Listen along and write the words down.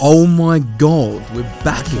Oh my god, we're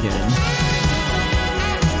back again.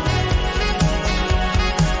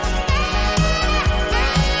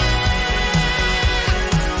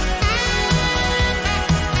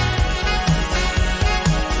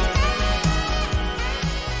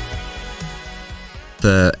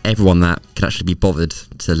 For everyone that could actually be bothered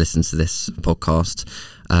to listen to this podcast,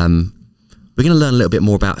 we're going to learn a little bit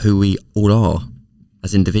more about who we all are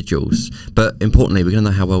as individuals, but importantly, we're going to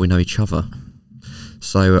know how well we know each other.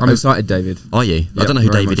 So I'm excited, David. Are you? I don't know who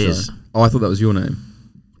David is. So. Oh, I thought that was your name.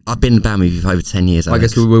 I've been in the band with you for over 10 years, Alex. I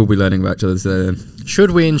guess we will be learning about each other today then. Should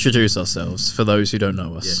we introduce ourselves for those who don't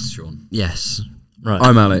know us? Yes, Sean. Yes. Right.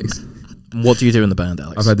 I'm Alex. What do you do in the band,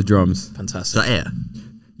 Alex? I've had the drums. Is Fantastic. that it?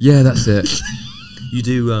 Yeah, that's it. You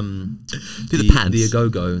do the pads, the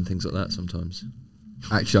go and things like that sometimes.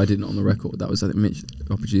 Actually, I did it on the record. That was, I think, Mitch,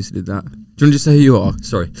 our producer, did that. Do you want to just say who you are?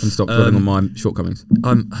 Sorry. And stop dwelling on my shortcomings.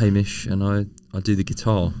 I'm Hamish, and I do the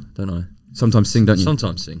guitar, don't I? Sometimes sing, don't you?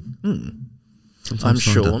 Sometimes sing. I'm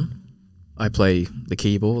Sean. I play the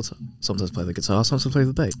keyboard, sometimes play the guitar, sometimes play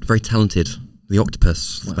the bass. Very talented. The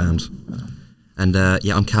Octopus band. Wow. And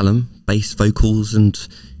I'm Callum, bass, vocals, and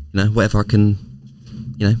whatever I can,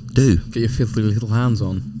 do. Get your filthy little hands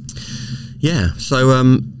on. Yeah.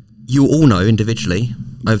 So you all know individually,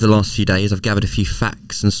 over the last few days, I've gathered a few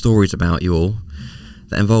facts and stories about you all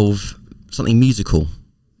that involve something musical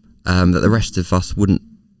that the rest of us wouldn't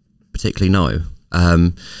particularly know.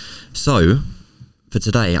 So for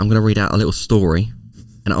today, I'm going to read out a little story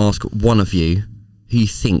and ask one of you who you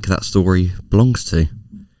think that story belongs to.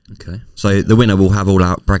 Okay. So the winner will have all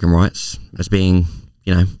out bragging rights as being,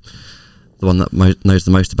 the one that knows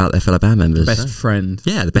the most about their fellow band members. Best friend.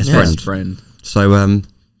 Yeah, the best friend. So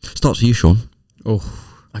starts with you, Sean. Oh,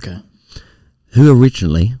 okay. Who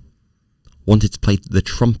originally wanted to play the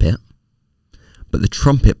trumpet, but the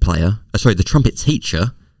trumpet teacher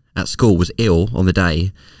at school was ill on the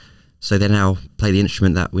day, so they now play the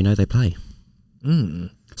instrument that we know they play.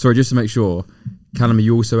 Sorry, just to make sure, Callum, are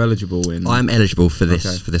you also eligible in? I'm eligible for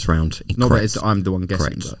this for this round. Not Correct. that I'm the one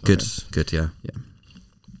guessing. Correct. But, Good. okay. Good. Yeah. Yeah.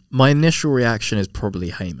 My initial reaction is probably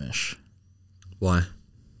Hamish. Why?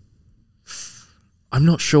 I'm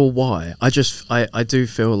not sure why. I do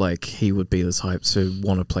feel like he would be the type to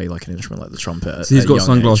want to play like an instrument like the trumpet. So he's got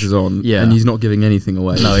sunglasses on, yeah, and he's not giving anything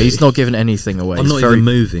away. No, he's not giving anything away. I'm not even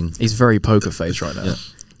moving. He's very poker face right now. Yeah.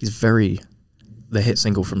 He's very the hit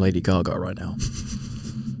single from Lady Gaga right now.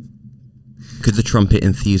 Could the trumpet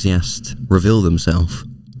enthusiast reveal themselves?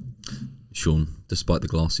 Sean, despite the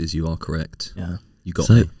glasses, you are correct. Yeah. You got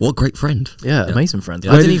So, me. what a great friend. Yeah, amazing friend.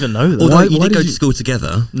 Yeah. I didn't even know that. Although you why did go did to school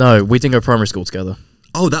together. No, we didn't go primary school together.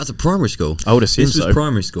 Oh, that's a primary school. I would assume This was so.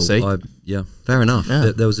 primary school. See? Yeah. Fair enough.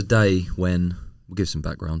 Yeah. There was a day when, we'll give some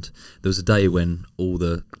background, there was a day when all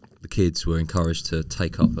the kids were encouraged to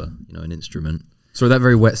take up an instrument. So that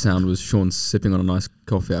very wet sound was Sean sipping on a nice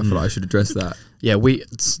coffee. I feel like I should address that. Yeah,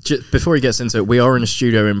 before he gets into it, we are in a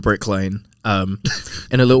studio in Brick Lane,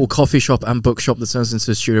 in a little coffee shop and bookshop that turns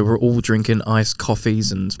into a studio. We're all drinking iced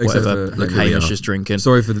coffees and whatever for, like, Hamish we are. is drinking.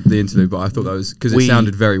 Sorry for the interlude, but I thought that was because it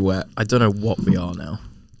sounded very wet. I don't know what we are now.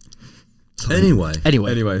 Anyway,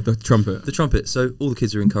 Anyway, the trumpet. the trumpet. So all the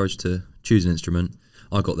kids were encouraged to choose an instrument.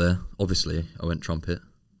 I got there. Obviously, I went trumpet.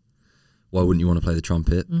 Why wouldn't you want to play the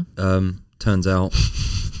trumpet? Turns out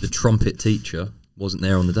the trumpet teacher wasn't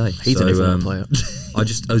there on the day. He didn't even want to play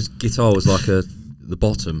it. Guitar was like the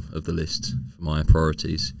bottom of the list for my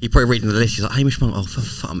priorities. You're probably reading the list. You're like, Hamish,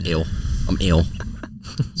 I'm ill. I'm ill.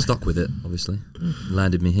 Stuck with it, obviously.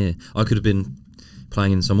 Landed me here. I could have been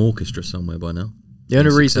playing in some orchestra somewhere by now. The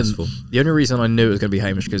only Successful. reason I knew it was going to be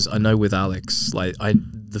Hamish because I know with Alex,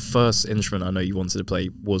 the first instrument I know you wanted to play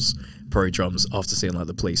was pro drums after seeing like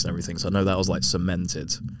the Police and everything. So I know that was like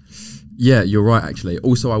cemented. Yeah, you're right. Actually,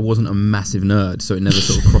 also I wasn't a massive nerd, so it never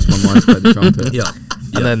sort of crossed my mind to play the trumpet. Yeah.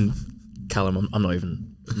 And then Callum, I'm not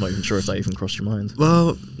even sure if that even crossed your mind.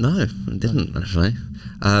 Well, no, it didn't actually.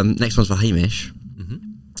 Next one's for Hamish,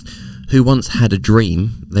 who once had a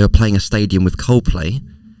dream they were playing a stadium with Coldplay,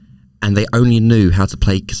 and they only knew how to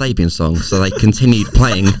play Kasabian songs, so they continued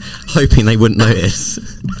playing, hoping they wouldn't notice.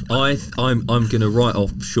 I'm going to write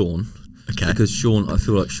off Sean. Okay. Because I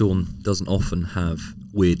feel like Sean doesn't often have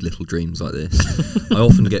weird little dreams like this. I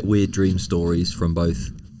often get weird dream stories from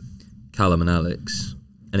both Callum and Alex.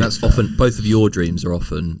 And That's it's often, both of your dreams are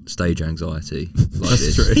often stage anxiety. Like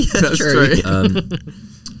That's this. true. Yeah, That's true.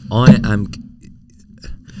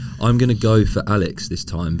 I'm going to go for Alex this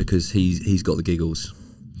time because he's got the giggles.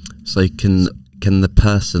 So can the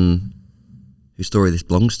person whose story this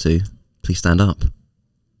belongs to please stand up?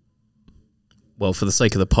 well, for the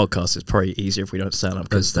sake of the podcast, it's probably easier if we don't stand up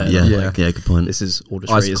because then good point. this is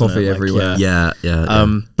auditory. Iced isn't coffee it? everywhere. Yeah.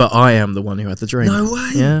 But I am the one who had the dream. No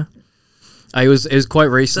way. Yeah. It was quite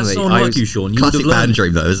recently. That's not like you, Sean. You would Classic have band learned.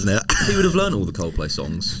 dream, though, isn't it? He would have learned all the Coldplay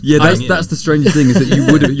songs. Yeah, that's the strangest thing is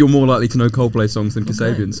that you're more likely to know Coldplay songs than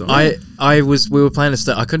Kasabian songs. We were playing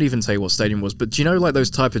I couldn't even tell you what stadium it was, but do you know like those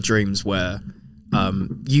type of dreams where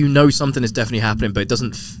you know something is definitely happening, but it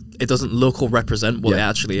doesn't look or represent what it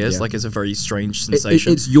actually is. Like it's a very strange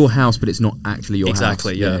sensation. It's your house, but it's not actually your house.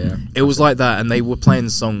 Exactly, yeah. It was like that, and they were playing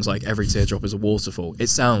songs like "Every Teardrop Is a Waterfall." It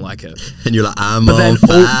sounded like it, And you're like, but then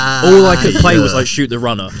all I could play was like "Shoot the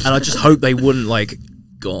Runner," and I just hope they wouldn't like.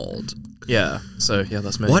 God. Yeah. So yeah,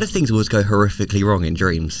 that's me. Why do things always go horrifically wrong in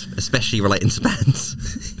dreams, especially relating to bands?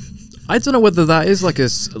 I don't know whether that is like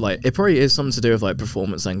it probably is something to do with like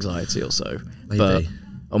performance anxiety or so. Maybe.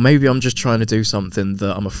 Or maybe I'm just trying to do something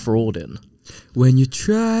that I'm a fraud in. When you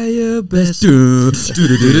try your best.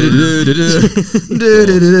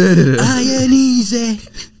 Iron easy.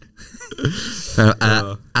 So,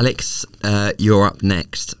 Alex, you're up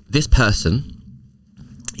next. This person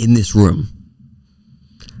in this room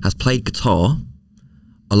has played guitar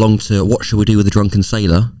along to What Shall We Do with the Drunken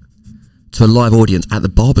Sailor to a live audience at the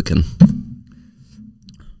Barbican.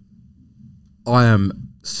 I am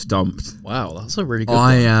stumped. Wow, that's a really good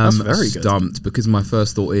I one. am That's very good. stumped because my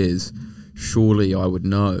first thought is, surely I would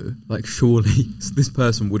know. Like, surely this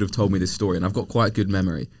person would have told me this story, and I've got quite good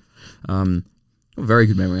memory. Very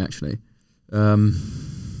good memory, actually.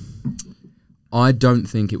 I don't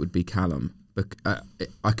think it would be Callum.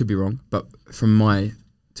 I could be wrong, but to my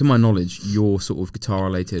knowledge, your sort of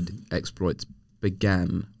guitar-related exploits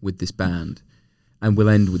began with this band and will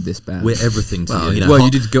end with this band. We're everything to you.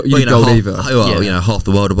 You did Gold Diva. Half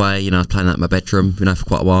the world away. I was playing that in my bedroom, for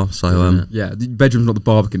quite a while. So, yeah, the bedroom's not the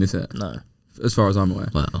Barbican, is it? No. As far as I'm aware.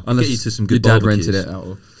 Well, unless get you to some good your dad barbecues. rented it out.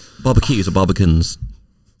 Or, barbecues or Barbicans?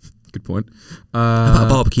 good point. How about a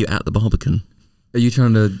barbecue at the Barbican? Are you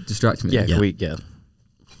trying to distract me? Yeah. Yeah.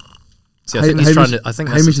 See, I think he's trying to. I think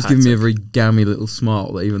that's Hamish is giving me a tactic. very gammy little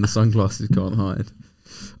smile that even the sunglasses can't hide.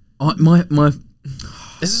 My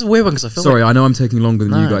This is a weird one because I feel sorry, like I know I'm taking longer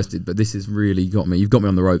than you No. guys did, but this has really got me. You've got me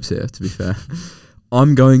on the ropes here, to be fair.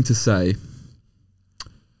 I'm going to say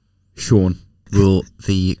Sean. Will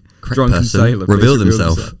the correct Drunken person sailor, reveal please reveal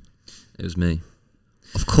themselves? himself. It was me.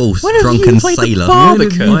 Of course, When have Drunken you played the Sailor. bar- When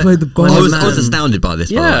have you Barbican. played the I was Barbican? astounded by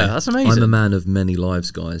this, by the yeah, way. that's amazing. I'm a man of many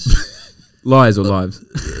lives, guys. Lies or lives?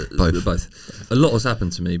 Both. A lot has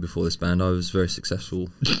happened to me before this band. I was a very successful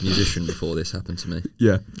musician before this happened to me.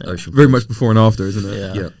 Yeah. Ocean Very Falls. much before and after, isn't it?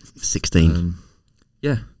 Yeah. Yeah. 16.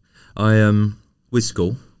 Yeah. I with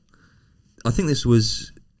school. I think this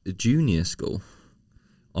was a junior school.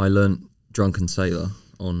 I learnt Drunken Sailor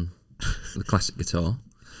on the classic guitar.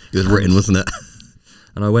 It was written, wasn't it?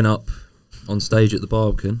 And I went up on stage at the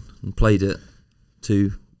Barbican and played it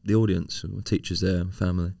to the audience, my teachers there, my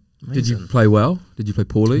family. Did you play well? Did you play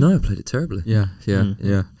poorly? No, I played it terribly. Yeah.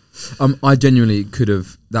 I genuinely could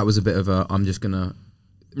have. That was a bit of a. I'm just gonna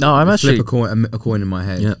No, I'm actually. flip a coin in my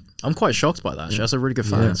head. Yeah. I'm quite shocked by that. Actually, that's a really good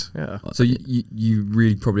Yeah. fact. Yeah. So you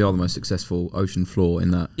really probably are the most successful ocean floor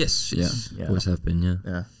in that. Yes. Yeah. Always have been, yeah.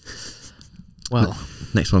 Yeah. Well,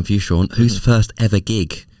 Next one for you, Sean. Whose first ever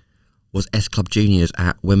gig was S Club Juniors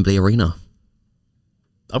at Wembley Arena?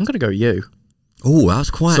 I'm gonna go you. Oh, that was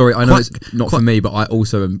quite... Sorry, I know quite- it's not for me, but I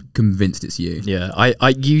also am convinced it's you. Yeah.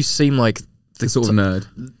 You seem like The sort of nerd.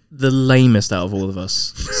 the lamest out of all of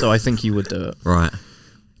us. So I think you would do it. Right.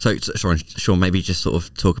 So, Sean, maybe just sort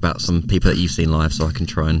of talk about some people that you've seen live so I can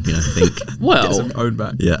try and, think. Get Well, some own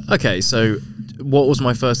back. Yeah. okay. So, what was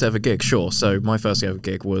my first ever gig? Sure. So my first ever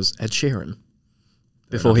gig was Ed Sheeran.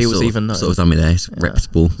 Before he was Sort of- even known. Sort of done me there. He's a Yeah.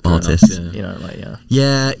 reputable Fair enough. artist. Yeah. You know, like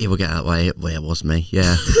Yeah, it will get that way. Well, it was me.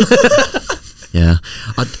 Yeah. Yeah.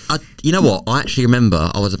 I you know what? I actually remember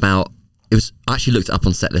I actually looked it up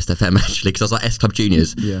on Setlist FM actually because I was like S Club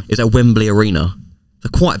Juniors. Yeah. It was at Wembley Arena. It's a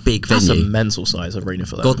quite a big That's venue. a mental size arena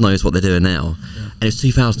for that. God knows what they're doing now. And it's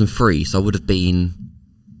 2003, so I would have been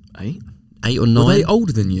 8? 8 or Were 9. they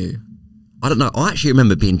older than you? I don't know. I actually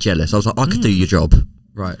remember being jealous. I was like, I could do your job.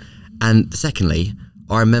 Right. And secondly,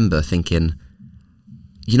 I remember thinking,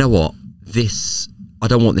 you know what? I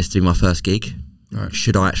don't want this to be my first gig. Right.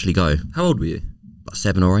 Should I actually go? How old were you? About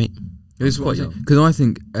 7 or 8. Because quite young. I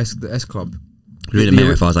think the S Club. It would have been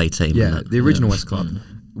if I was 18. Yeah, wouldn't it? the original S Club,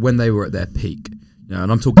 when they were at their peak, and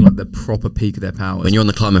I'm talking like the proper peak of their powers. When you're on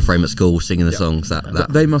the climbing frame at school singing the songs, that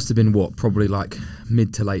They must have been probably like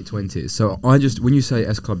mid to late 20s. So when you say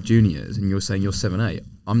S Club Juniors and you're saying you're 7, 8,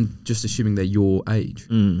 I'm just assuming they're your age.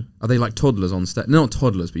 Are they like toddlers on stage? No, not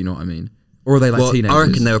toddlers, but you know what I mean. Or are they like well, teenagers? I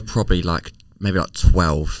reckon they were probably like maybe like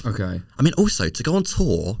 12. Okay. I mean, also to go on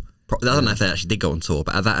tour. I don't know if they actually did go on tour,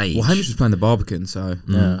 but at that age, Well, Hamish was playing the Barbican, so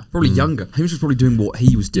Yeah. probably younger. Hamish was probably doing what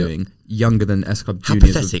he was doing, younger than S Club how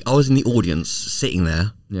Juniors. pathetic! I was in the audience, sitting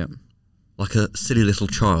there Yeah. like a silly little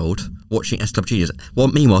child watching S Club Juniors. Well,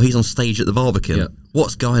 meanwhile, he's on stage at the Barbican. Yeah.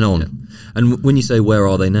 What's going on? Yeah. And when you say where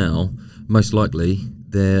are they now, most likely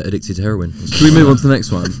they're addicted to heroin. Should we move on to the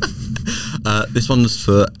next one? This one's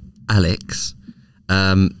for Alex.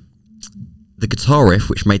 The guitar riff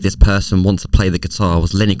which made this person want to play the guitar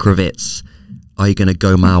was Lenny Kravitz. Are you going to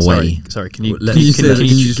go my way? Sorry, can you Can you say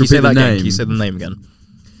say that that again? name? Can you say the name again?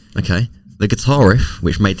 Okay. The guitar riff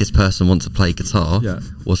which made this person want to play guitar Yeah.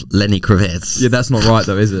 was Lenny Kravitz. Yeah, that's not right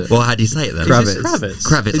though, is it? Well, how do you say it then? Kravitz.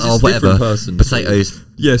 Kravitz, It's or just whatever. different person. Potatoes,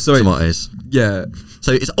 Yeah, sorry. tomatoes. Yeah.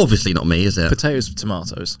 So it's obviously not me, is it? Potatoes,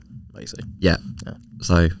 tomatoes, basically. Yeah. Yeah.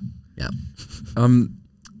 So, yeah.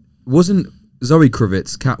 Wasn't Zoe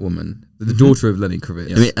Kravitz Catwoman, the daughter of Lenny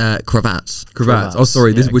Kravitz? I mean, Kravats. Cravats. Oh,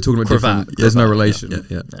 sorry. This Yeah. we're talking about Cravat. different. There's no Cravat, relation.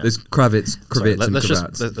 yeah. There's Kravitz, Sorry, Kravitz, and let's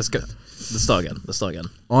Kravats. just let's go. Let's start again.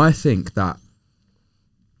 I think that.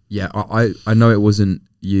 Yeah, I know it wasn't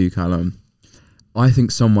you, Callum. I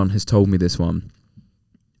think someone has told me this one.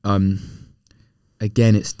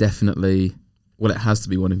 Again, it's definitely. Well, it has to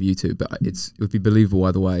be one of you two, but it would be believable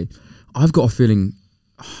either way. I've got a feeling.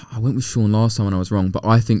 I went with Sean last time and I was wrong, but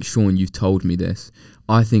I think, Sean, you've told me this.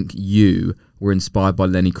 I think you were inspired by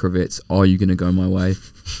Lenny Kravitz. Are you going to go my way?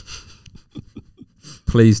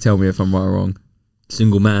 Please tell me if I'm right or wrong.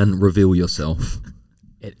 Single man, reveal yourself.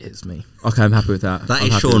 It is me. Okay, I'm happy with that. That I'm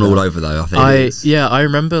is happy Sean with all that. over, though, I think. I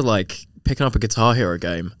remember like picking up a Guitar Hero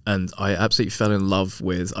game, and I absolutely fell in love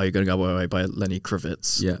with "Are You Gonna Go My Way" by Lenny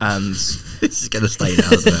Kravitz. Yeah. And This is going to stay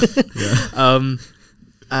now, isn't it?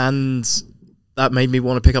 and that made me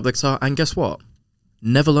want to pick up the guitar. And guess what?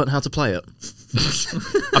 Never learned how to play it.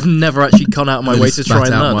 I've never actually gone out of my way to try and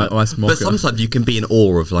learn it. But sometimes you can be in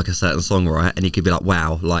awe of like a certain song, right? And you could be like,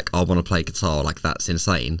 wow, like I want to play guitar, like that's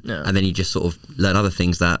insane. Yeah. And then you just sort of learn other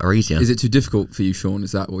things that are easier. Is it too difficult for you, Sean?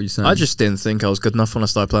 Is that what you're saying? I just didn't think I was good enough when I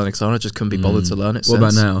started playing the guitar. I just couldn't be bothered to learn it. What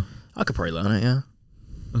about since. now? I could probably learn it. Yeah.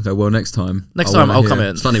 Okay, well, next time. Next time wanna I'll hear. come in.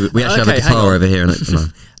 It's funny, we actually Okay, have a hang guitar on. over here. And no.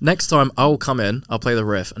 Next time I'll come in. I'll play the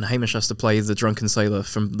riff, and Hamish has to play the Drunken Sailor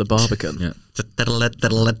from the Barbican. Yeah.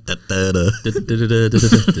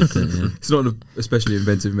 It's not an especially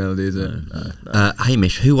inventive melody, is it?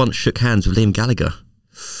 Hamish, who once shook hands with Liam Gallagher?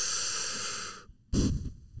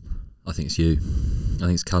 I think it's you. I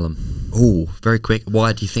think it's Callum. Oh, very quick.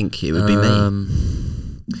 Why do you think it would be me?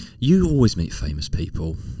 You always meet famous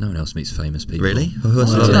people. No one else meets famous people. Really? Who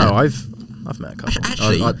else I have don't I know. met? I've met a couple.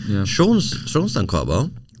 Actually, yeah. Sean's done quite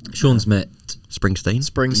well. Sean's met Springsteen,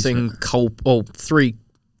 Springsteen, Cole. Oh, three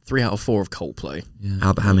out of four of Coldplay.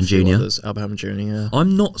 Albert Hammond A few Jr. others, Albert Hammond Jr. Yeah.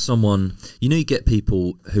 I'm not someone. You know, you get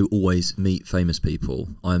people who always meet famous people.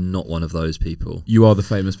 I'm not one of those people. You are the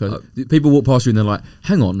famous person. People walk past you and they're like,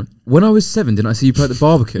 hang on, when I was 7, didn't I see you play at the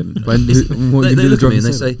Barbican? They look at me and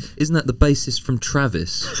they say, "Isn't that the bassist from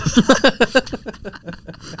Travis?"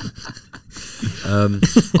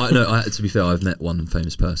 To be fair, I've met one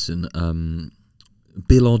famous person,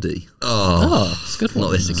 Bill Oddie. Oh, It's a good one.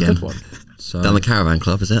 Not this It's again. a good one. So down the Caravan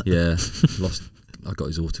Club, is it? yeah, lost. I got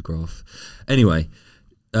his autograph. Anyway,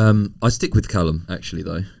 I stick with Callum. Actually,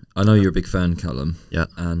 though, I know you're a big fan, Callum. Yeah.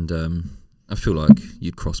 And I feel like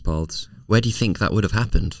you'd cross paths Where do you think that would have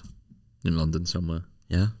happened? in London somewhere.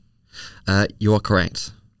 Yeah. You are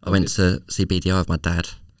correct. I went to see BDI with my dad,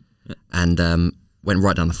 Yeah. and went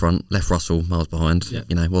right down the front, left Russell miles behind. Yeah.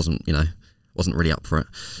 Wasn't really up for it.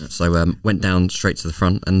 So went down straight to the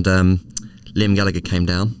front, and Liam Gallagher came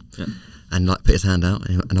down Yeah. and like put his hand out,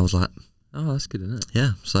 and I was like, Oh, that's good, isn't it?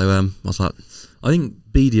 yeah. So I was like, I think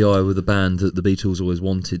BDI were the band that the Beatles always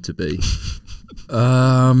wanted to be.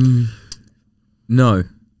 No.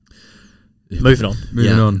 Moving on.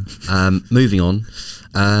 Moving Yeah. on. moving on.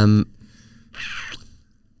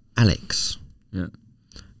 Alex, Yeah.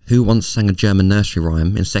 who once sang a German nursery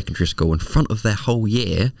rhyme in secondary school in front of their whole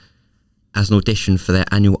year as an audition for their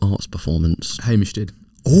annual arts performance? Hamish did.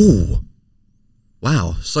 Oh,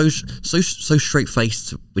 wow! So straight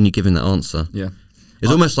faced when you're giving that answer. Yeah.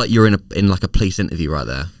 It's almost like you're in like a police interview right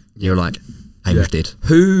there. You're like, Hamish did.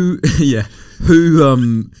 Who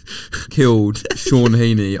killed Sean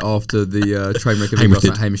Heaney after the train wreck? Hamish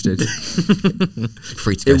did. Hamish did.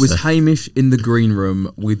 Free to go. It was sir. Hamish in the green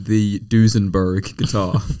room with the Duesenberg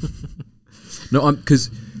guitar. No, because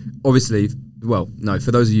obviously, well, no,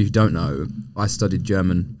 for those of you who don't know, I studied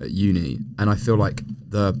German at uni, and I feel like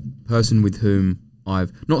the person with whom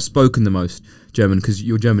I've not spoken the most German, because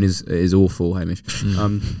your German is awful, Hamish.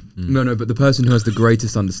 No, but the person who has the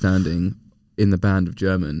greatest understanding in the band of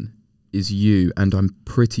German is you, and I'm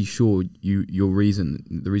pretty sure the reason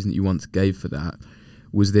that you once gave for that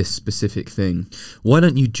was this specific thing. Why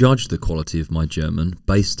don't you judge the quality of my German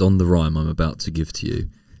based on the rhyme I'm about to give to you?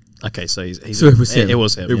 Okay, so he's So it was him. It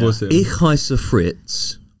was him. It was him. Ich heiße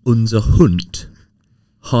Fritz, unser Hund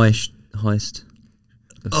heißt...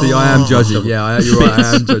 See, I am judging. Yeah, you're right.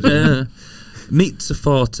 I am judging. Meets a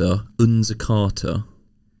Vater, unser Kater.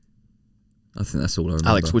 I think that's all I remember.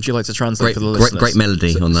 Alex, would you like to translate Great, for the listeners? great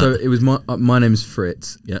melody on that. So it was my name's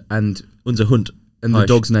Fritz. Yeah. And Unser Hund. the Heißt-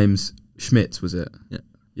 dog's name's Schmitz, was it? Yeah.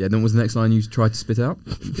 Yeah. Then what was the next line you tried to spit out?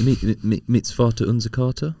 Meets Vater, unser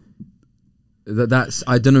Kater. That's.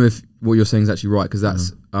 I don't know if what you're saying is actually right, because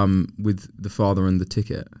that's with the father and the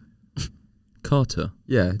ticket. Kater.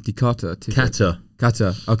 Yeah, die Karte. Ticket. Kater.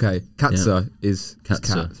 Kata. Okay, Katze is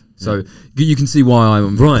Katze, cat. So you can see why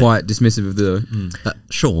I'm Right. quite dismissive of the.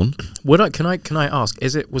 Sean, Can I ask?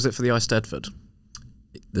 Was it for the Eisteddfod?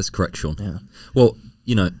 That's correct, Sean. Yeah. Well,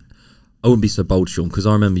 I wouldn't be so bold, Sean, because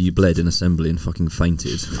I remember you bled in assembly and fucking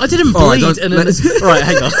fainted. I didn't All right, bleed. Right,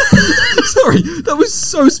 hang on. Sorry, that was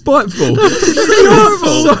so spiteful.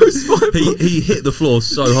 So spiteful. He hit the floor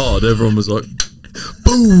so hard, everyone was like,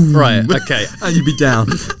 boom! Right, okay. And you'd be down.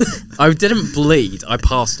 I didn't bleed. I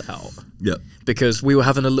passed out Yeah. because we were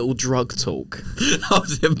having a little drug talk. how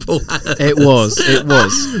simple. It was.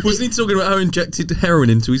 Wasn't he talking about how he injected heroin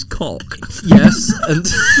into his cock? Yes, and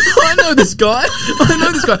I know this guy. No,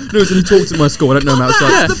 it's when he talks at my school. I don't know him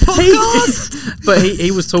outside. but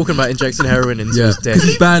he was talking about injecting heroin into Yeah, his dick. because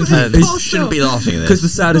he's banned from. And- You shouldn't be laughing at Because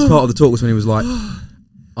this. the saddest part of the talk was when he was like,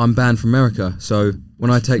 "I'm banned from America, so when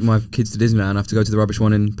I take my kids to Disneyland, I have to go to the rubbish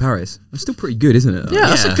one in Paris." That's still pretty good, isn't it? Yeah,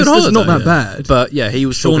 that's a Yeah. good It's holiday. not that bad. But yeah, he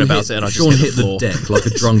was talking about it, and I just Sean hit the floor. deck like a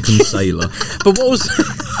drunken sailor. But what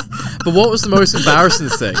was the most embarrassing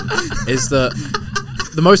thing is that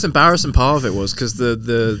the most embarrassing part of it was because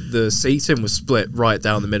the seating was split right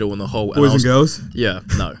down the middle in the whole. Boys and girls. Yeah,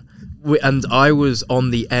 no. And I was on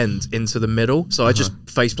the end into the middle, so I just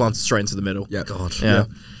face planted straight into the middle. Yeah. God. Yeah.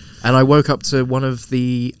 And I woke up to one of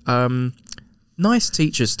the nice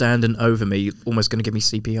teachers standing over me, almost going to give me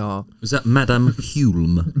CPR. Was that Madame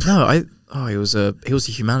Hulme? No, he was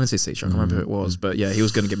a humanities teacher. I can't remember who it was, but yeah, he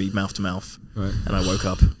was going to give me mouth to mouth. Right. And I woke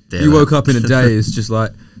up. You woke up in a day. It's just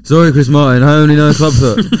like, sorry, Chris Martin. I only know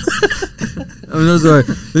clubfoot. I'm so sorry.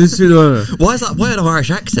 This is Why is that weird Irish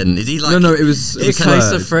accent? Is he like... no. It was It's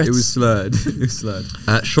case of slurred. Fritz. It was slurred. It was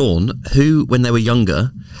slurred. Sean, who, when they were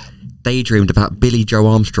younger, daydreamed about Billy Joe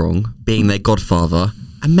Armstrong being their godfather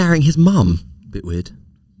and marrying his mum. Bit weird.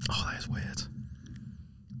 Oh, that is weird.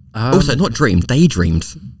 Also, not dreamed, daydreamed.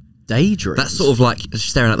 Daydreams. That's sort of like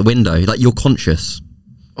staring out the window, like you're conscious.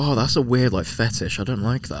 Oh, that's a weird fetish. I don't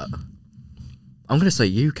like that. I'm gonna say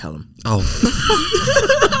you, Callum. Oh,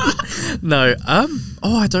 No.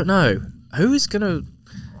 Oh, I don't know. Who is gonna?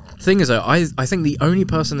 Thing is, though, I think the only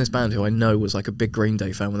person in this band who I know was like a big Green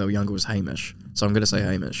Day fan when they were younger was Hamish. So I'm gonna say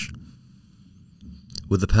Hamish.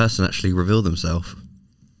 would the person actually reveal themselves?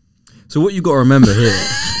 So what you got to remember here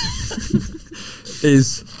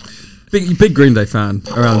is big Green Day fan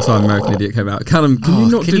around the time American Idiot came out. Callum, can you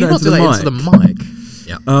not do that into the mic?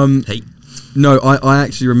 Yeah. Hey, No, I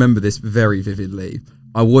actually remember this very vividly.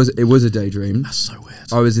 It was a daydream. That's so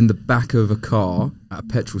weird. I was in the back of a car at a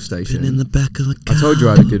petrol station. been in the back of the car. I told you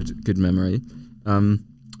I had a good memory.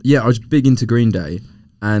 Yeah, I was big into Green Day,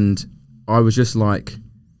 and I was just like,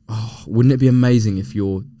 oh, wouldn't it be amazing if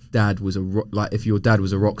your dad was a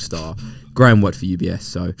rock star? Graham worked for UBS,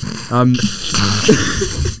 so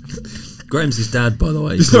Graham's his dad, by the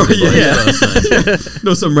way. Sorry, yeah.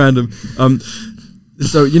 Not some random.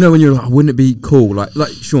 So when you're like, wouldn't it be cool? Like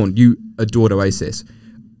Sean, you adored Oasis.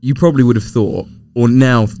 You probably would have thought, or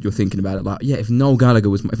now you're thinking about it, like, yeah, if Noel Gallagher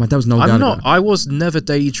was, if my dad was Noel Gallagher. I was never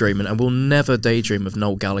daydreaming, and will never daydream of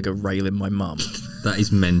Noel Gallagher railing my mum. That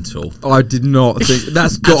is mental. I did not think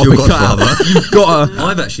that's got to your be cut out. godfather. You've got to.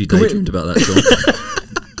 I've actually daydreamed about that,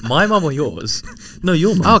 Sean. My mum or yours? No,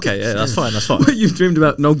 your mum. Oh, okay, yeah, that's fine. That's fine. You've dreamed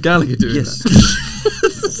about Noel Gallagher doing Yes.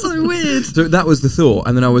 that. so weird. So that was the thought,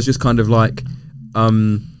 and then I was just kind of like, I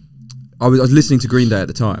was listening to Green Day at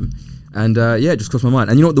the time, and it just crossed my mind.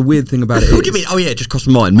 And you know what the weird thing about it is? What do you mean? Oh yeah, just crossed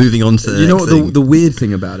my mind. Moving on to the You know next what thing. the weird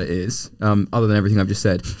thing about it is, other than everything I've just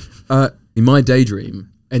said, in my daydream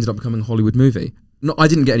ended up becoming a Hollywood movie. No, I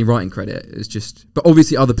didn't get any writing credit. It's just, but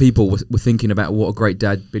obviously other people were thinking about what a great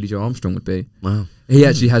dad Billy Joe Armstrong would be. Wow. He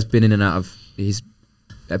actually has been in and out of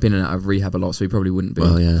rehab a lot, so he probably wouldn't be.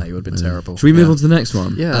 Well, yeah. No, you would have been terrible. Should we move on to the next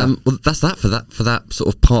one? Yeah. Well, that's that for that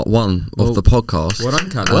sort of part one of the podcast. Well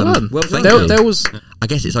done, Callum. Well done. Well, thank there, you. there was. I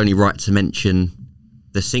guess it's only right to mention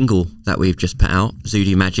the single that we've just put out,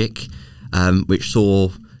 Zudu Magic. which saw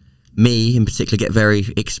me in particular get very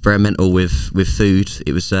experimental with food.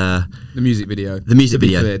 It was the music video. The music to be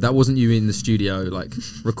video. Clear, that wasn't you in the studio like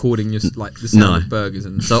recording your like the sound of burgers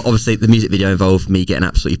and. So obviously the music video involved me getting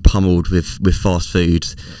absolutely pummeled with fast food,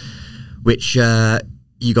 which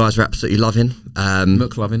you guys were absolutely loving.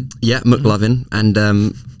 McLovin. Yeah, McLovin, and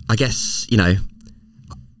I guess I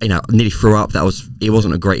nearly threw up. It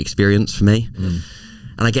wasn't a great experience for me, and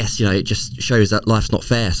I guess it just shows that life's not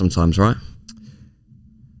fair sometimes, right?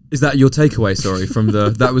 Is that your takeaway? Sorry, from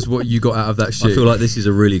that was what you got out of that shoot. I feel like this is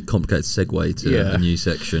a really complicated segue to a new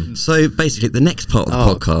section. So basically, the next part of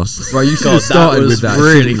the podcast, right? You started with that,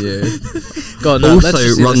 really. God,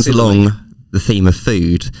 also runs along the theme of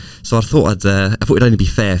food. So I thought it'd only be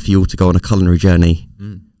fair for you all to go on a culinary journey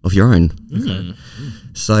of your own. Okay.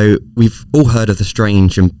 So we've all heard of the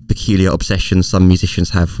strange and peculiar obsession some musicians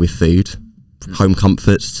have with food, home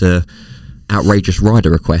comforts to outrageous rider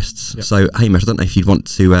requests. Yep. So Hamish, I don't know if you'd want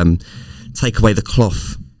to take away the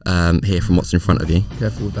cloth here from what's in front of you.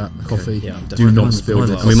 Careful with that coffee. Yeah, do not spill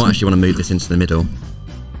this. We might actually want to move this into the middle.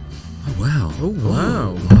 Oh wow! Oh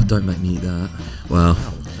wow! Oh, don't make me eat that. Well,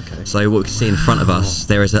 okay. So what we can see in front of us,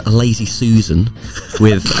 there is a lazy Susan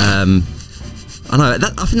with. I know.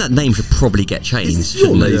 I think that name should probably get changed. Is this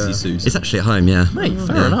your lazy Susan? It's actually at home. Yeah. Mate,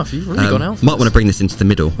 fair enough. You've really gone out. Might want to bring this into the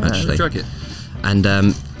middle actually. Drag it. And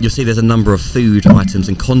you'll see there's a number of food items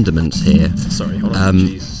and condiments here. Sorry, hold on.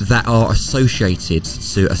 That are associated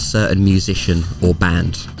to a certain musician or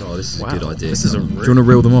band. Oh, this is a good idea. This is do you want to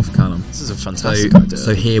reel them off, Callum? This is a fantastic idea.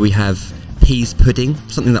 So here we have peas pudding,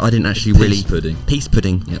 something that I didn't actually Peas pudding. Peas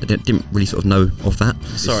pudding. Yeah. I didn't really sort of know of that.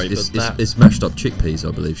 Sorry, it's mashed up chickpeas,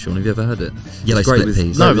 I believe. Sean, have you ever had it? Yellow it's great split with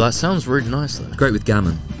peas. No, but that sounds really nice though. Great with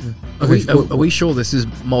gammon. Okay, Are we sure this is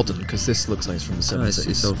modern? Because this looks like it's from the 70s.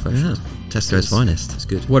 It's old fashioned. Yeah. Tesco's finest. It's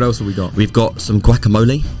good. What else have we got? We've got some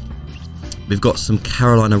guacamole. We've got some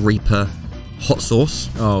Carolina Reaper hot sauce.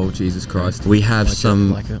 Oh, Jesus Christ. We have Like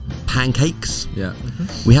some it. pancakes. Yeah.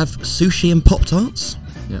 We have sushi and Pop-Tarts.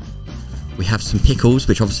 Yeah. We have some pickles,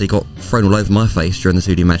 which obviously got thrown all over my face during the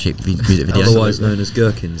Studio Magic music video. Otherwise known as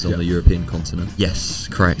gherkins on the European continent. Yes,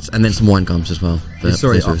 correct. And then some wine gums as well. Yeah,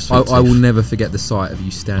 sorry, I will never forget the sight of you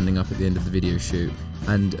standing up at the end of the video shoot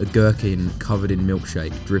and a gherkin covered in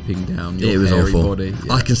milkshake dripping down your It was hairy awful. body.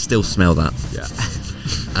 Yeah. I can still smell that.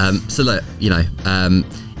 Yeah. So look,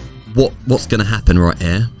 what's going to happen right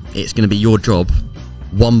here? It's going to be your job,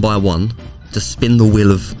 one by one, to spin the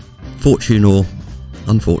wheel of fortune or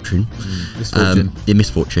unfortune,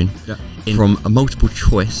 misfortune. Yeah. From a multiple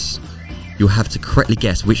choice, you'll have to correctly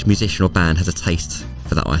guess which musician or band has a taste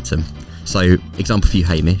for that item. So, example for you,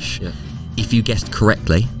 Hamish. Yeah. If you guessed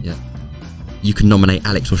correctly, Yeah. you can nominate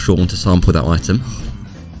Alex or Sean to sample that item.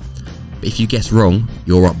 But if you guess wrong,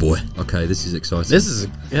 you're up, boy. Okay, this is exciting. This is a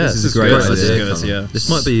great great idea. idea. This is good, yeah. This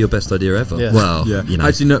might be your best idea ever. Yeah. Well, Yeah. you know.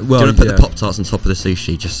 Actually, no. Do Well, you want to put yeah. the Pop-Tarts on top of the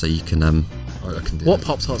sushi just so you can I can do What that.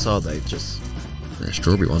 Pop-Tarts are they? Just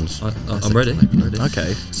strawberry ones. I'm ready.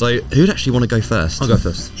 okay. So who'd actually want to go first? I'll go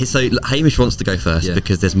first. So Hamish wants to go first Yeah.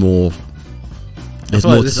 because there's more. There's I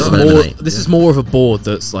feel more like to eliminate. this is more of a board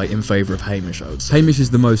that's like in favour of Hamish, I would say. Hamish is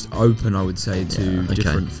the most open, I would say, to Okay.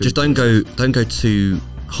 different food. Just don't go too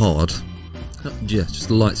hard Yeah, just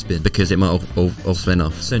a light spin. because it might all spin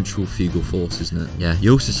off. Central fugal force, isn't it? Yeah,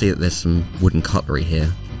 you also see that there's some wooden cutlery here.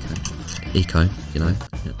 Eco, Yeah,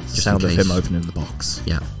 just Sound in of case. him opening the box.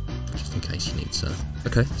 Yeah, just in case you need to.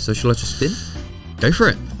 Okay, so shall I just spin? Go for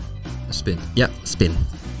it. A spin. Yeah, spin.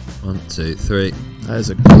 1, 2, 3. That is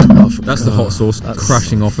a good That's the hot sauce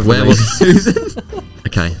crashing off of Where the was Susan?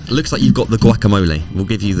 Okay, looks like you've got the guacamole. We'll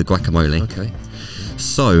give you the guacamole. Okay.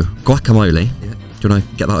 So, guacamole. Yeah. Do you want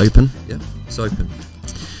to get that open? Yeah, it's open.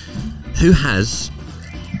 Who has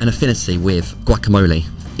an affinity with guacamole?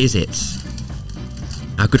 Is it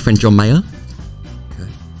our good friend John Mayer,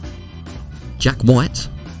 Okay. Jack White,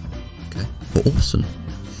 Okay. or Orson?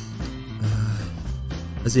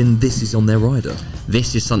 As in, this is on their rider.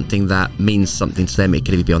 This is something that means something to them. It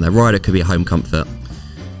could either be on their rider, it could be a home comfort,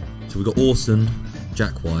 So we've got Orson,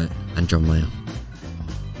 Jack White. and John Mayer.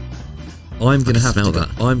 I'm going to have smell to.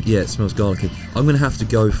 that. Yeah, it smells garlicky. I'm going to have to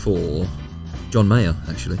go for John Mayer,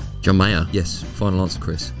 actually. John Mayer. Yes, final answer,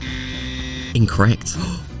 Chris. Incorrect.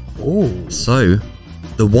 Oh. So,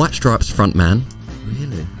 the White Stripes frontman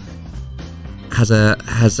Really? has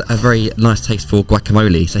a very nice taste for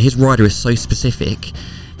guacamole. So his rider is so specific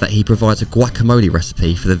that he provides a guacamole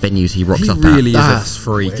recipe for the venues he rocks He up really at. is a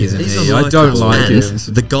freak, isn't He he? doesn't I like don't us. like And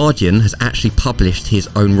it. The Guardian has actually published his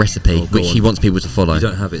own recipe, Oh, go which on. he wants people to follow. You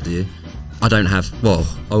don't have it, do you? I don't have. Well,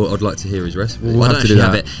 I'd like to hear his recipe. We'll I have don't to do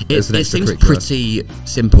actually have that it. as an It seems extracurricular. pretty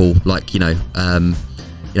simple. Like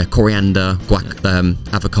coriander,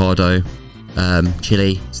 avocado,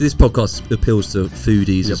 chili. So this podcast appeals to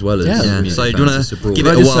foodies as well as So do you want to give Can it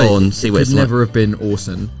I a just say, whirl and see it what could it's like? never have been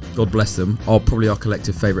Orson. God bless them. Probably our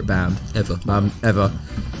collective favourite band ever.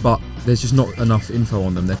 But there's just not enough info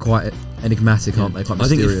on them. They're quite enigmatic, aren't they? Quite I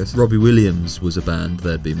think mysterious. if Robbie Williams was a band,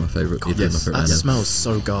 they'd be my favourite. That smells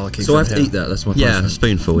so garlicky. So I have from to here. eat that. That's my Yeah, a punishment.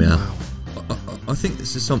 spoonful. Yeah. Wow. I think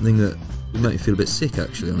this is something that would make me feel a bit sick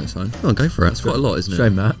actually on its own. Oh, go for it. That's quite a lot, isn't it?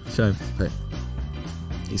 Shame that. Shame. Okay.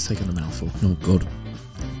 He's taking a mouthful. Oh god.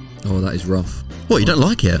 Oh, that is rough. What, you don't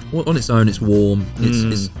like it? Well, on its own, it's warm.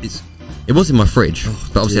 It's It was in my fridge,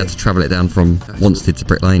 but obviously I had to travel it down from Wanstead to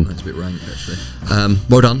Brick Lane. it's a bit rank actually.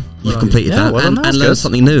 Well done. You've completed Yeah, that well done, and that's learned good.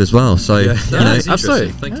 something new as well. So, you know, it's absolutely.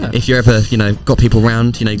 interesting. Thank Yeah. you. if you're ever, got people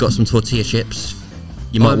round, you got some tortilla chips,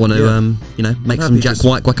 you might want to, make some happy Jack to-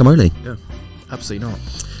 White guacamole. Yeah. Absolutely not.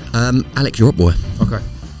 Alex, you're up, boy. Okay.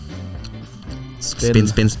 Spin.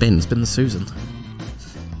 Spin the Susan.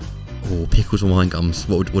 Oh, pickles and wine gums.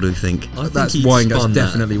 What do we think? I think That's he wine gums, spun that.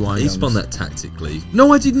 definitely wine He gums. spun that tactically.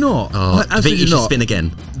 No, I did not. Oh, I do you think absolutely you should not. spin again?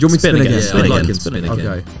 Do you want me to Spin spin again, again? yeah. Spin I'd like again. him to spin again.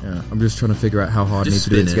 Okay. Yeah. I'm just trying to figure out how hard I need Just to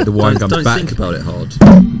do spin to it. get the wine Don't- gums don't back. think about it hard.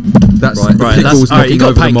 That's Right. the Right, pickles that's- alright, you knocking got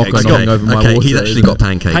over the pancakes. mocha, knocking over my Okay, water. he's actually isn't got it?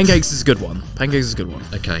 pancakes. Pancakes is a good one. Pancakes is a good one.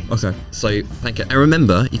 Okay. Okay. So pancake. And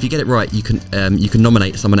remember, if you get it right, you can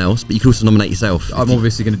nominate someone else, but you can also nominate yourself. I'm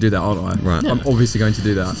obviously going to do that, aren't I? Right. I'm obviously going to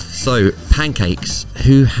do that. So pancakes.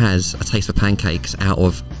 Who has a taste for pancakes out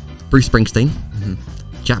of Bruce Springsteen,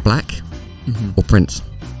 Jack Black, or Prince?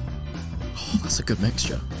 Oh, that's a good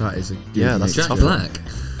mixture. That is a good Yeah, that's mixture. Jack tough. Black.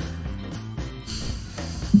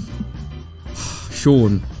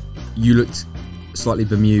 Sean, you looked slightly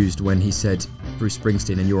bemused when he said Bruce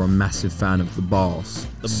Springsteen, and you're a massive fan of the Boss.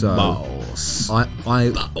 Boss. I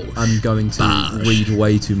am going to read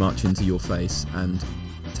way too much into your face and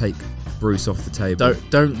take Bruce off the table.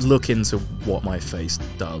 Don't look into what my face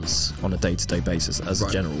does on a day-to-day basis as a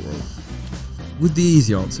general rule. Would the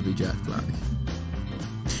easy answer be Jack Black?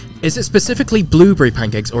 Is it specifically blueberry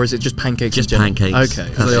pancakes or is it just pancakes? Just in general? pancakes.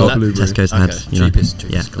 Okay. They are blueberry. Tesco's had, Okay. Cheapest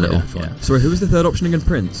yeah, kind little. of fine. Yeah. Sorry, who was the third option again?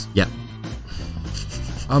 Prince. Yeah.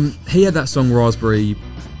 He had that song Raspberry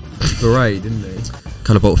Beret, didn't he?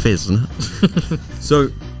 Colour bottle fizz, isn't it? So,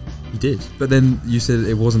 He did. but then you said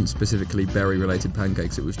it wasn't specifically berry-related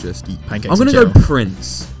pancakes. It was just. Pancakes I'm going in to go general.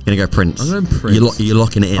 Prince. Gonna go Prince. I'm going Prince. You're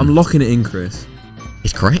locking it in. I'm locking it in, Chris.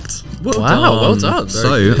 It's correct. Well done.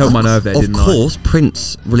 So, Held my nerve there, of didn't I? course,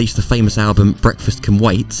 Prince released the famous album Breakfast Can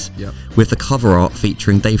Wait, Yep. with the cover art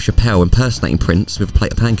featuring Dave Chappelle impersonating Prince with a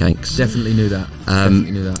plate of pancakes. Definitely knew that.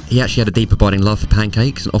 Definitely knew that. He actually had a deep abiding love for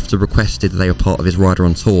pancakes and often requested that they were part of his rider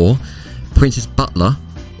on tour. Prince's butler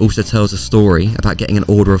also tells a story about getting an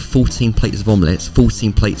order of 14 plates of omelettes,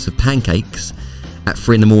 14 plates of pancakes at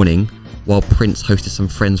 3 in the morning while Prince hosted some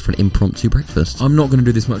friends for an impromptu breakfast. I'm not going to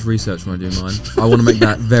do this much research when I do mine. I want to make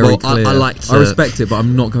that very Well, clear. I like to- I respect it, but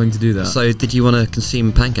I'm not going to do that. So, did you want to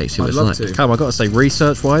consume pancakes? See what I'd it's love like? to. Callum, I got to say,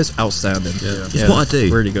 research-wise, outstanding. It's what I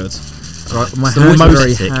do. Really good. Right, my the hands are most-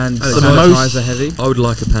 very Sick. hand the sanitizer heavy. I would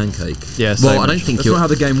like a pancake. Yeah. Well, I don't think That's you're. not how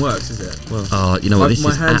the game works, is it? Well, Oh, you know what? This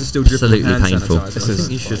my is hands are still dripping with absolutely hand painful. sanitizer. This I is-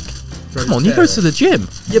 think you should. Come on, you go to the gym.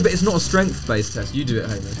 Yeah, but it's not a strength-based test. You do it,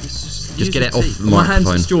 Hamish. Just get it off the My hands,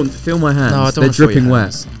 microphone. Sean, feel my hands. No, I don't They're wanna feel your dripping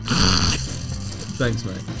hands. wet. Thanks,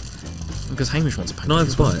 mate. Because Hamish wants a pancake. Can I have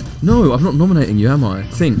as a well. bite? No, I'm not nominating you, am I?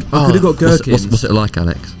 Think. I could have got What's, gherkins. what's it like,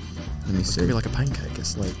 Alex? Let me It's see. gonna be like a pancake.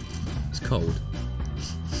 It's like It's cold.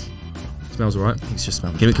 Smells alright. he's just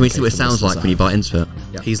smelling. Can we see what it pancake sounds from like the when you bite into it?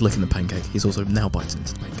 Yeah. He's licking the pancake. He's also now biting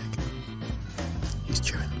into the pancake. He's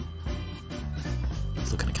chewing.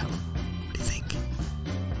 He's looking at Callum. What do you think?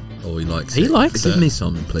 Oh, he likes He it. likes Give it. me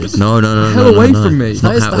some, please. No. Hell away from me. It's not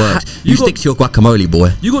That is how it the works. ha- You you got- stick to your guacamole,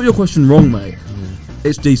 boy. You got your question wrong, mate.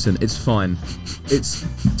 It's decent. It's fine. It's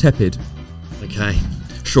tepid. Okay.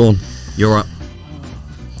 Sean, you're up.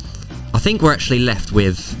 I think we're actually left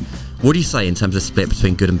with. What do you say in terms of split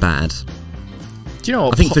between good and bad? Do you know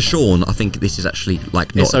what? I think for Sean, I think this is actually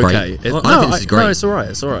like not it's great. okay. I think this is great. No, it's alright.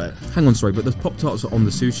 It's alright. Hang on, sorry, but the Pop Tarts are on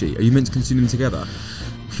the sushi. Are you meant to consume them together?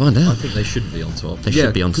 Find I out. think they shouldn't be on top. They Yeah,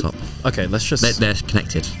 should be on top. Okay, let's just. They're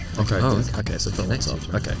connected. Okay. Oh, Okay, so put Next on one.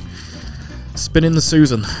 top. Okay. Spinning the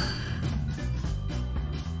Susan.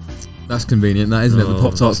 That's convenient, that isn't it? The Oh,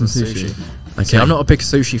 Pop Tarts and sushi. Okay. See, I'm not a big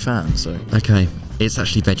sushi fan, so. Okay. It's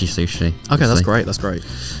actually veggie sushi. Okay, that's obviously. great. That's great.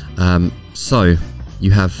 So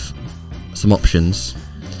you have some options: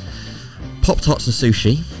 Pop Tarts and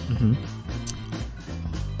sushi, Mm-hmm.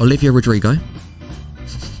 Olivia Rodrigo,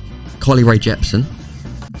 Carly Rae Jepsen,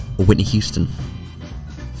 or Whitney Houston.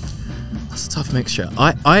 That's a tough mixture.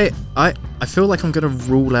 I feel like I'm gonna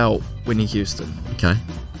rule out Whitney Houston. Okay.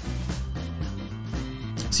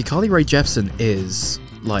 See, Carly Rae Jepsen is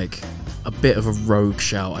like a bit of a rogue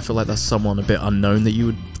shout. I feel like that's someone a bit unknown that you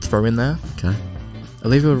would throw in there. Okay.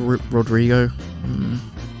 Olivia Rodrigo.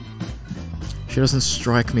 She doesn't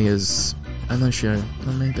strike me as. I know she.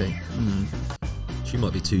 Maybe. She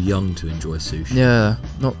might be too young to enjoy sushi. Yeah,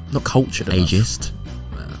 not cultured enough. Ageist.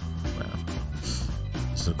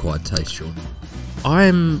 It's not quite a taste,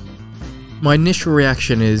 Sean. My initial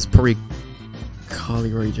reaction is probably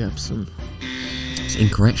Carly Rae Jepsen. It's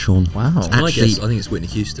incorrect, Sean. Wow. It's I actually, think it's Whitney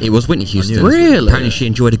Houston. it was Whitney Houston. knew it was Really? Apparently, she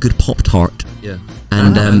enjoyed a good Pop-Tart. Yeah.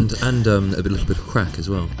 And, and a little bit of crack as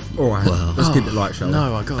well. All right, Well. let's keep it light, shall we?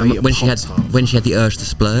 No, I got and when she had the urge to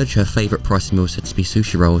splurge, her favourite pricey meal was said to be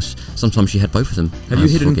sushi rolls. Sometimes she had both of them. Have you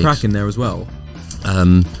hidden for crack gigs. in there as well?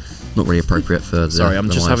 Not really appropriate for the. Sorry, I'm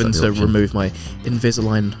the just wives having at the to auction. remove my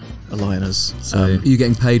Invisalign aligners. So are you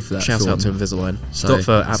getting paid for that? Shout Sean? out to Invisalign. So- Stop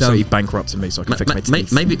for absolutely bankrupting me so I can fix my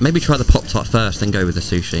teeth. Maybe try the Pop Tart first, then go with the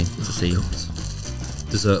sushi to see.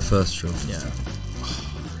 Dessert first, Sean. Yeah.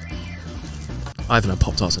 I haven't had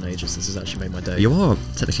Pop-Tarts in ages. This has actually made my day. You are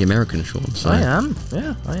technically American, Sean. So I am.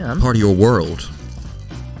 Yeah, I am. part of your world.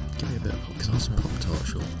 Give me a bit of That's a Pop-Tart,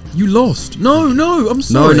 Sean. You lost. No, I'm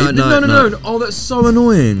sorry. No. Oh, that's so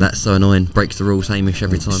annoying. That's so annoying. Breaks the rules, Hamish,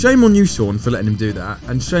 every time. Shame on you, Sean, for letting him do that,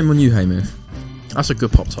 and shame on you, Hamish. That's a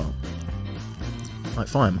good Pop-Tart. Right,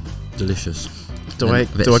 fine. Delicious. Do And I a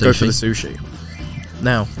bit go of for the sushi? sushi?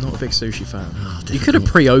 Now, not a big sushi fan. Oh, You could have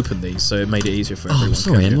pre-opened these, so it made it easier for Oh, everyone. I'm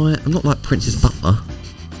sorry. couldn't you? I'm not like Princess Butler.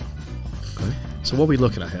 So what are we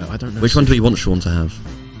looking at here? I don't know. Which one do you want Sean to have?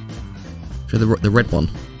 Show the red one.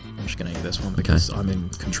 I'm just gonna eat this one because I'm in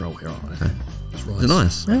control here, aren't I? Okay. It's Is it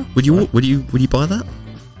nice? Yeah. Would you buy that?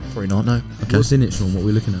 Probably not. No. Okay. What's in it, Sean? What are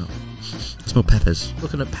we looking at? I smell peppers.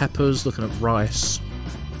 Looking at peppers, looking at rice.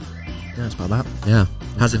 Yeah, it's about that. Yeah.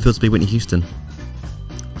 How's it feel to be Whitney Houston?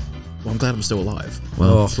 Well, I'm glad I'm still alive.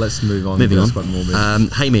 Well, Let's move on. moving That's on. quite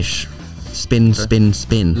morbid. Hamish, spin.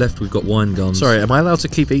 Left, we've got wine gums. Sorry, am I allowed to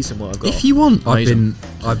keep eating what I've got? If you want. I'm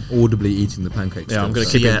audibly eating the pancakes. Yeah, I'm gonna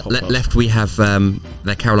So keep yeah, it Pop-Tarts. left we have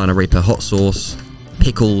the Carolina Reaper hot sauce,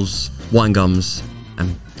 pickles, wine gums,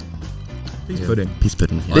 and Peas pudding. peas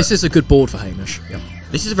pudding. Yeah. This is a good board for Hamish.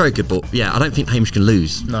 This is a very good ball. Yeah, I don't think Hamish can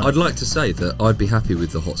lose. No. I'd like to say that I'd be happy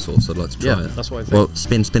with the hot sauce. I'd like to try it. That's what I think. Well,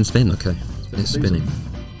 spin. Okay, it's spinning.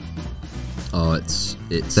 Oh, it's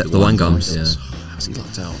The wine gums. Yeah. How's he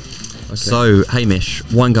locked out? Okay. So, Hamish,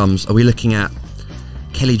 wine gums. Are we looking at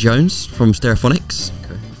Kelly Jones from Stereophonics,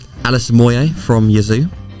 Okay. Alison Moyet from Yazoo,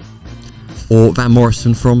 or Van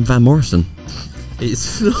Morrison from Van Morrison?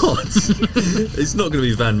 It's not. It's not going to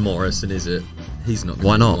be Van Morrison, is it? He's not. Gonna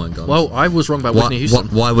Why do not? Wine gums. Well, I was wrong about Whitney Houston.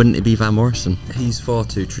 Why wouldn't it be Van Morrison? he's far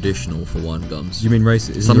too traditional for wine gums. You mean racist?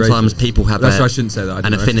 Is he Sometimes racist? people have That's why I shouldn't say that. I don't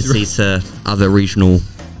an know if he's affinity to other regional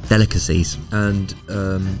delicacies. And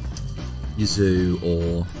Yazoo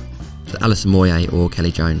or So Alison Moyet or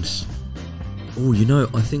Kelly Jones. oh,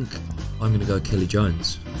 I think I'm going to go Kelly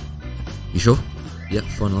Jones. You sure? Yep,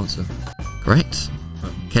 final answer. Correct.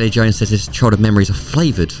 Kelly Jones says his childhood memories are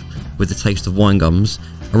flavoured with the taste of wine gums,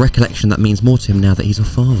 a recollection that means more to him now that he's a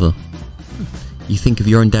father. You think of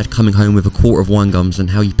your own dad coming home with a quarter of wine gums and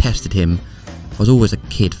how you pestered him. I was always a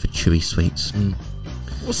kid for chewy sweets.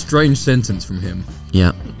 What a strange sentence from him.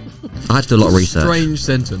 Yeah. I had to do a lot of research. Strange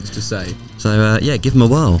sentence to say. So, yeah, give him a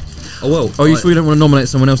whirl. Oh well. Oh, you sure you don't want to nominate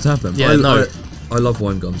someone else to have them? Yeah, no. I love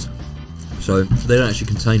wine gums. So they don't actually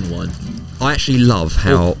contain wine. I actually love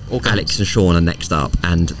how Or gums. Alex and Sean are next up,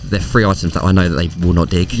 and they're three items that I know that they will not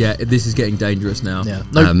dig. Yeah, this is getting dangerous now. Yeah.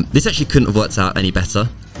 No. This actually couldn't have worked out any better.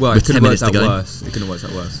 Well, with it could 10 have minutes worked to out go. worse. It couldn't have worked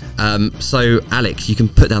out worse. So, Alex, you can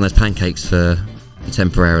put down those pancakes for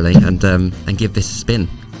temporarily and give this a spin.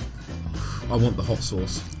 I want the hot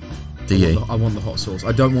sauce. Do you? I want the hot sauce.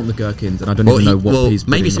 I don't want the gherkins, and I don't even know what peas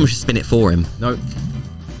maybe pudding someone is. should spin it for him. No,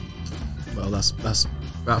 Well, that's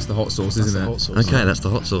that's the hot sauce, the isn't it? hot sauce. Okay, that's the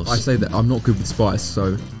hot sauce. I say that I'm not good with spice,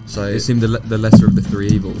 so So it seemed the lesser of the three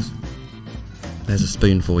evils. there's a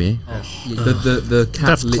spoon for you. The cat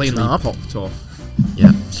have to clean literally that up. popped off.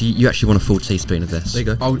 Yeah. So you actually want a full teaspoon of this? There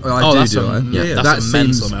you go. Oh, Oh, I that's do. a- I? yeah, that that's a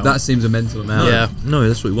mental seems amount. that seems a mental amount. Yeah. No,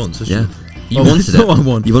 that's what he wants. Yeah. You Oh, wanted it's it. not what I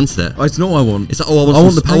want. You wanted it. Oh, it's not what I want. It's like, oh, I I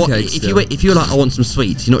want some- the pancakes If still. you're like, I want some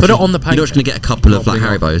sweets, you're not Put it just- on the You're not just gonna pancake. get a couple of Oh, like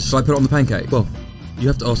bring it on. Haribos. Shall I put it on the pancake? Well, you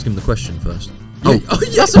have to ask him the question first. oh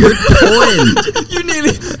yes, Good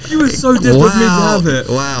point. you were so desperate for me to have it.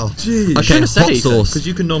 Wow. Jeez. Okay, shouldn't have said hot anything, sauce. Because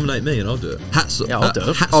you can nominate me and I'll do it. Yeah, I'll do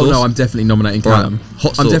it. Hat Oh sauce. no, I'm definitely nominating Right, Callum. hot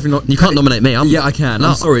I'm sauce. definitely not. You can't nominate me. Yeah, I can. No,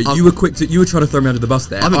 I'm sorry. I'm- You were quick to. You were trying to throw me under the bus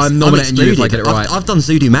there. I'm I'm nominating you if I excluded. get it right. I've done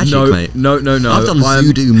Zudu magic, no, mate. no. I've done I'm-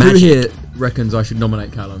 Zudu Who magic. here reckons I should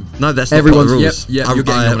nominate Callum. No, that's Everyone's- not the rules. yep, you're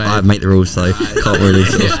getting nominated. I make the rules, so can't really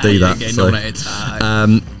sort of do that. Getting So, nominated.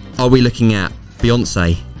 are we looking at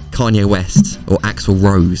Beyonce, Kanye West, or Axl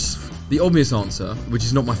Rose? The obvious answer, which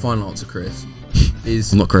is not my final answer, Chris,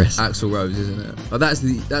 is I'm not Chris. Axl Rose, isn't it? Like,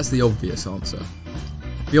 that's the obvious answer.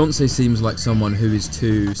 Beyonce seems like someone who is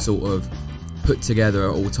too sort of put together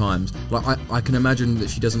at all times. Like I can imagine that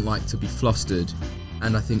she doesn't like to be flustered,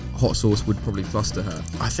 and I think hot sauce would probably fluster her.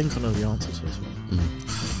 I think I know the answer to this one.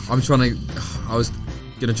 I was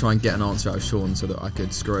gonna try and get an answer out of Sean so that I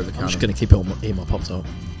could screw over Callum. I'm just going to keep it in my pop top.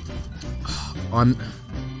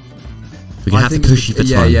 We're gonna have to push you for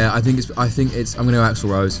time. Yeah. I think it's. I'm gonna go Axl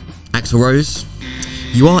Rose. Axl Rose,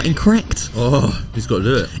 you are incorrect. Oh, he's got to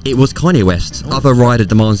do it. It was Kanye West. Other rider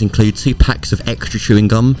demands include 2 packs of extra chewing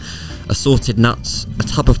gum, assorted nuts, a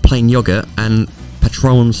tub of plain yogurt, and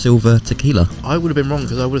Patron Silver tequila. I would have been wrong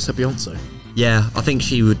because I would have said Beyonce. Yeah, I think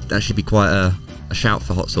she would actually be quite a shout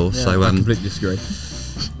for hot sauce. Yeah, so I completely disagree.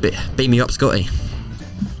 beat me up, Scotty.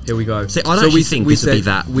 Here we go. See, I don't actually think this would be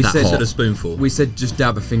that we hot. said A spoonful. We said just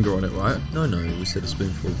dab a finger on it, right? No, we said a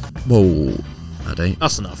spoonful. Whoa, I don't.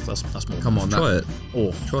 That's enough. That's more. Come on, Try it.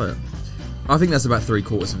 Oh, Try it. I think that's about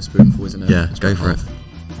 3/4 of a spoonful, isn't it? Yeah, go for it.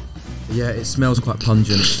 Yeah, it smells quite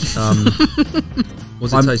pungent.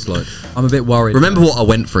 What's it taste like? I'm a bit worried. Remember what I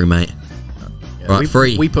went through, mate. yeah, Right,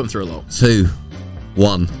 3, We put them through a lot. 2,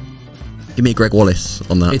 1. Give me a Greg Wallace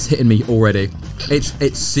on that. It's hitting me already.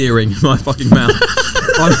 It's searing in my fucking mouth.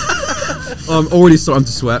 I'm already starting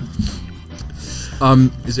to sweat.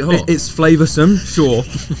 Is it hot? It's flavoursome, sure.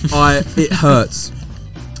 It hurts.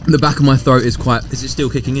 The back of my throat is quite. Is it still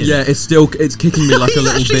kicking in? Yeah, it's kicking me like a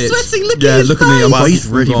little actually bitch. sweating, look at Yeah, his look at me. I'm Wow, fucking he's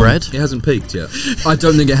really gone. red. It hasn't peaked yet. I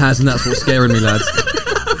don't think it has, and that's what's scaring me, lads.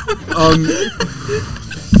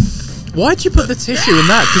 Why'd you put the tissue in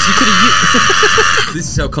that? Because you could have. This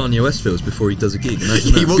is how Kanye West feels before he does a gig.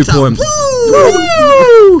 Imagine He that. walks Good out. point.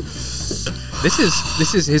 Woo!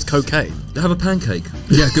 This is his cocaine. Have a pancake.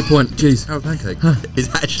 Yeah, good point. Jeez, Have a pancake.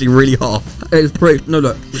 It's actually really hot. it's pretty. No,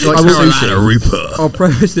 look. Would you like I some will- sushi? Rupert. I'll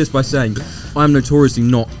preface this by saying I'm notoriously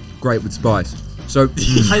not great with spice, so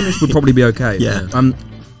Hamish would probably be okay. Yeah.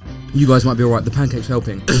 You guys might be alright. The pancake's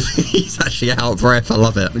helping. He's actually out of breath. I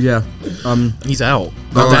love it. Yeah. He's out.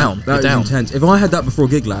 That- You're down. That You're is down. intense. If I had that before a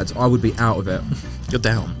gig, lads, I would be out of it. You're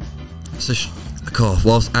down. So, God,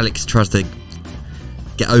 whilst Alex tries to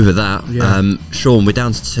get over that, Yeah. Sean, we're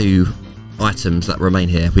down to 2 items that remain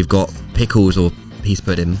here. We've got pickles or peas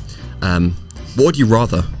pudding. What would you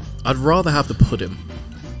rather? I'd rather have the pudding.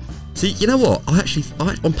 See, you know what?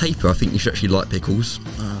 On paper, I think you should actually like pickles.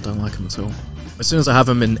 I don't like them at all. As soon as I have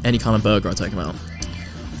them in any kind of burger, I take them out.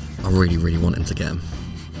 I really, really want him to get them.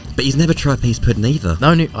 But he's never tried peas pudding either. No,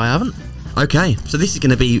 I haven't. Okay, so this is going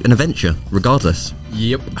to be an adventure, regardless.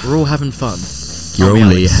 Yep. We're all having fun. You're me,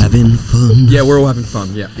 only Alex. having fun. Yeah, we're all having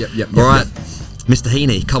fun. Yep. All right, Mr.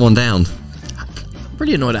 Heaney, come on down. I'm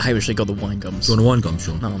pretty annoyed at Hamish got the wine gums. Do you want a wine gum,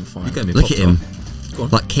 Sean? No, I'm fine. You gave me a Look pop at him, tart. Go on.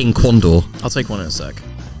 like King Quandor. I'll take one in a sec.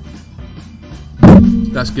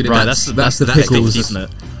 That's good. Right, that's that's the that's pickles. isn't it?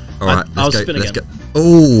 All right, I'll let's go. spin Let's again. go.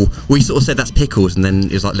 Oh, we sort of said that's pickles, and then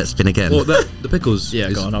it was like, let's spin again. Well, the pickles. Yeah,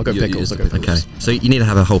 is- go on, I'll go yeah, pickles, is I'll go the Okay, so you need to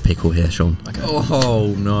have a whole pickle here, Sean. Okay.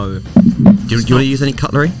 Oh no. Do you want to use any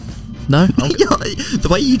cutlery? No, The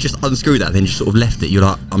way you just unscrewed that and then just sort of left it, you're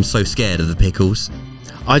like, I'm so scared of the pickles.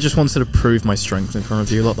 I just wanted to prove my strength in front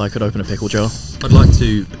of you, like that I could open a pickle jar. I'd like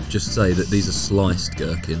to just say that these are sliced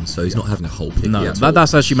gherkins, so he's not having a whole pickle. No, at all.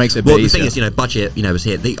 that's actually makes it a bit Well, the easier. thing is, budget, was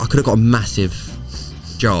here. I could have got a massive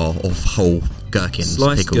jar of whole gherkins,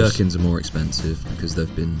 Sliced pickles, gherkins are more expensive because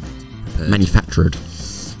they've been prepared. manufactured.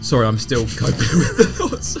 Sorry, I'm still coping with the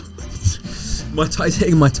thoughts. It's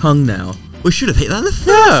hitting my tongue now. We should have hit that in the first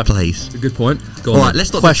Yeah. place. It's a good point. Go All on right, then.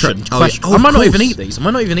 let's not Question. detract- I might not even course. eat these. I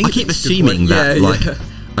might not even eat I keep these. assuming that, Yeah.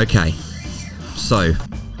 okay. So,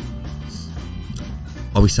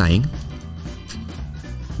 are we saying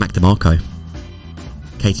Mac DeMarco,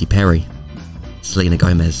 Katy Perry, Selena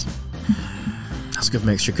Gomez? That's a good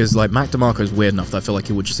mixture because like Mac DeMarco is weird enough that I feel like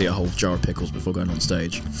he would just eat a whole jar of pickles before going on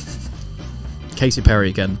stage. Katy Perry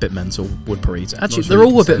again, bit mental. Wood burrito. Actually, sure they're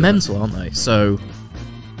you all can a bit say mental, aren't they? So,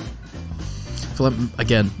 I feel like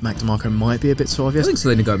again, Mac DeMarco might be a bit sort of I yes. think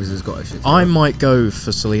Selena Gomez has got issues. I might go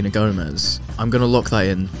for Selena Gomez. I'm gonna lock that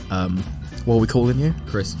in. What are we calling you?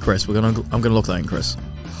 Chris. Chris. I'm gonna lock that in, Chris.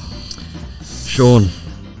 Sean,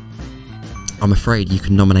 I'm afraid you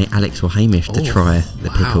can nominate Alex or Hamish to Oh, try the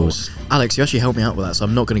wow. pickles. Alex, you actually helped me out with that, so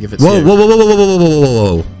I'm not gonna give it to Whoa, you. whoa, whoa, whoa, whoa, whoa, whoa, whoa,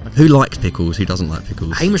 whoa, whoa. Who likes pickles? Who doesn't like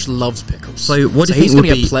pickles? Hamish loves pickles. So what do you he's think would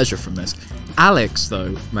gonna be- get pleasure from this. Alex,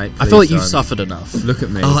 though, Mate, I feel like please you've don't. suffered enough. Look at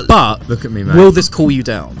me. But Look at me, mate. will this cool you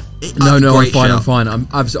down? No, I'm Great fine. shout. I'm fine.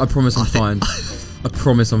 I promise I'm fine. I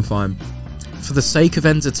promise I'm fine. For the sake of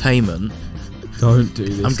entertainment, Don't do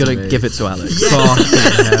this. I'm going to give it to Alex.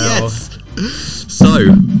 Fucking hell.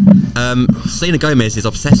 So, Selena Gomez is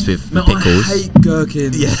obsessed with No, pickles. I hate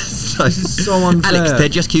gherkins. Yes. So, This is so unfair. Alex, they're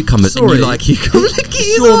just cucumbers, and Sorry. you like cucumbers. Look at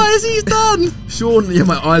his Sean- eyes, he's done. Sean, yeah,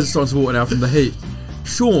 my eyes are starting to water now from the heat.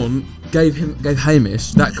 Sean gave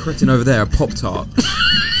Hamish, that cretin over there, a Pop-Tart.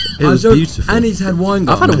 It was beautiful. And he's had wine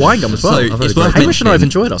gum. I've had a wine gum as well. So, I've had it's a worth great- Hamish and I have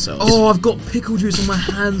mentioning. enjoyed ourselves. Oh, I've got pickle juice on my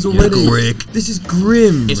hands already. Rick. This is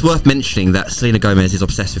grim. It's worth mentioning that Selena Gomez is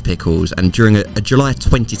obsessed with pickles, and during a July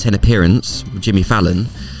 2010 appearance with Jimmy Fallon,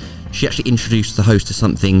 she actually introduced the host to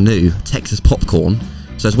something new, Texas popcorn.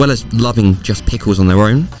 So as well as loving just pickles on their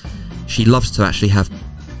own, she loves to actually have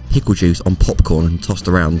pickle juice on popcorn and tossed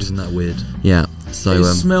around. Isn't that weird? Yeah. So It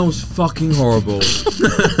smells fucking horrible.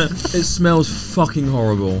 It smells fucking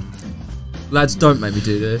horrible. Lads, don't make me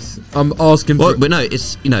do this. I'm asking well, for... but no,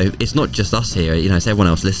 it's not just us here. It's everyone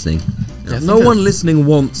else listening. Yeah, I no think one listening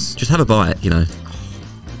wants... Just have a bite.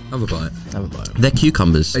 Have a bite. Have a bite. They're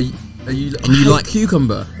cucumbers. Are you And you I hate like-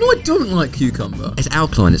 cucumber? No, I don't like cucumber. It's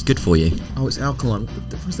alkaline. It's good for you. Oh, it's alkaline. What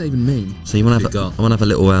does that even mean? So you want to have? Good gut. I want to have a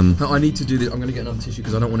little. No, I need to do this. I'm going to get another tissue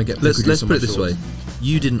because I don't want to get... Let's pickle juice on put my it this shorts. way.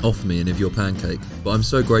 You didn't offer me any of your pancake, but I'm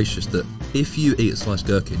so gracious that if you eat a sliced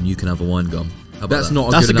gherkin, you can have a wine gum. How about That's that? not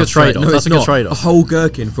a That's good a good enough trade. trade-off. No, That's it's a good not. trade-off. A whole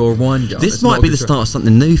gherkin for a wine gum. This It's not might a be good the start of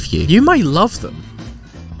something new for you. You may love them.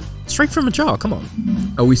 Straight from a jar, come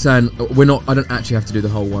on. Are we saying... We're not... I don't actually have to do the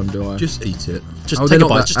whole one, do I? Just eat it. Just Oh, take they're a not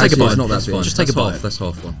bite. that- Just take a actually, bite. it's not that That's big. fine. Just take a That's bite. half. That's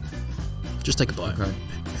half one. Just take a bite. Okay.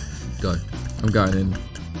 Go. I'm going in.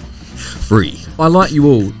 3, I like you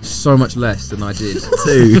all so much less than I did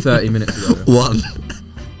 30 minutes ago. 1.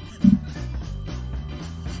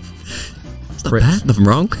 It's not Brits. bad. Nothing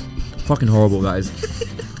wrong. Fucking horrible that is.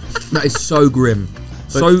 That is so grim.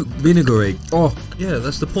 So vinegary. Oh, Yeah,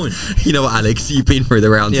 that's the point. You know what, Alex? You've been through the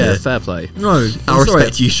round Yeah, here. fair play. no. I I'm sorry.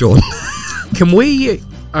 respect you, Sean. Can we...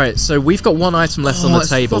 Alright, so we've got one item left on the it's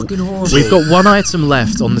table. fucking horrible. We've got one item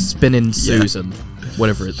left on the Spinning Susan,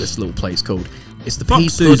 whatever this little place called. It's the Fuck pea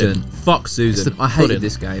Susan. pudding. Fuck Susan. the I hated pudding.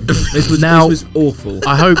 this game. This was awful.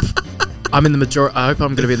 I hope I'm in the majority. I hope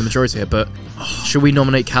I'm going to be in the majority here. But should we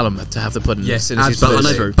nominate Callum to have the pudding? Yes, as soon as he's But I first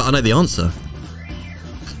know. through? But I know the answer.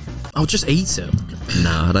 I'll just eat it.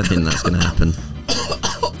 No, I don't think that's going to happen.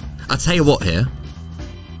 I'll tell you what. Here,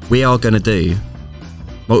 we are going to do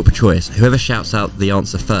multiple choice. Whoever shouts out the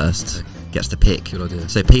answer first gets to pick. Good idea.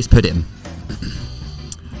 So, peas pudding.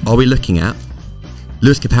 Are we looking at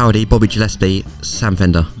Lewis Capaldi, Bobby Gillespie, Sam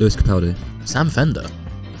Fender? Lewis Capaldi. Sam Fender.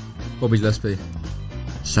 Bobby Gillespie.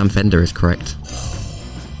 Sam Fender is correct.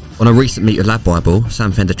 On a recent meet with Lab Bible,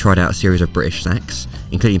 Sam Fender tried out a series of British snacks,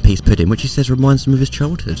 including peas pudding, which he says reminds him of his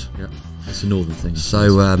childhood. Yeah. It's a northern thing.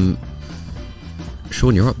 So,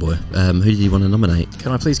 Sean, you're up, boy. Who do you want to nominate?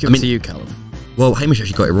 Can I please give I it mean- to you, Callum? Well, Hamish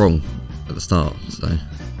actually got it wrong at the start, so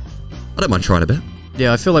I don't mind trying a bit.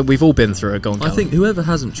 Yeah, I feel like we've all been through it. Go on, I Callum. think whoever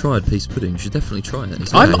hasn't tried peas pudding should definitely try it.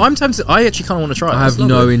 It's I'm tempted. I actually kind of want to try it. I have love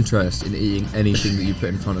no it. interest in eating anything that you put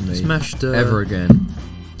in front of me mashed ever again.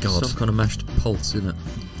 God. some kind of mashed pulse in it.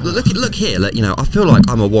 Look here. I feel like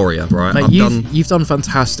I'm a warrior, right? Mate, I've you've done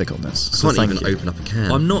fantastic on this. So can't thank even you. open up a can.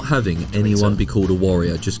 I'm not having anyone so. be called a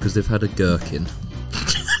warrior just because they've had a gherkin.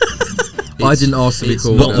 I didn't ask to be it's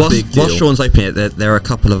called not a a big Whilst deal. Sean's opening it, there are a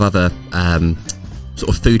couple of other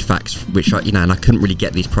sort of food facts which and I couldn't really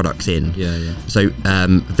get these products in. Yeah, yeah. So,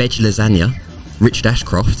 veg lasagna, Richard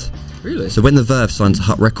Ashcroft. Really? So when the Verve signed to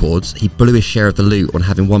Hut Records, he blew his share of the loot on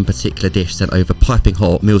having one particular dish sent over piping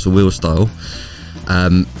hot, Meals on Wheels style.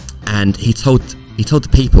 And he told the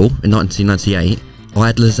people in 1998, I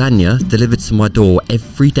had lasagna delivered to my door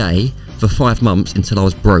every day for 5 months until I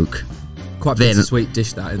was broke. quite then- bittersweet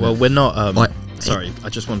dish that, isn't Well, it? we're not. Sorry, I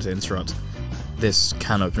just wanted to interrupt. This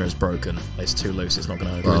can opener is broken. It's too loose. It's not going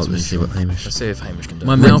to open. Well, let's see what Hamish. Let's see if Hamish can do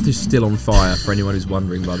My it. mouth is still on fire for anyone who's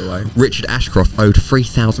wondering, by the way. Richard Ashcroft owed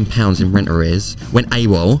 £3,000 in rent arrears, went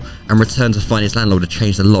AWOL, and returned to find his landlord had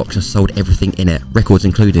changed the locks and sold everything in it, records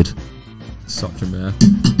included. Such a man.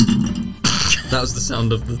 That was the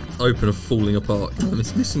sound of the opener falling apart.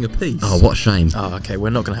 It's missing a piece. Oh, what a shame. Oh, okay. We're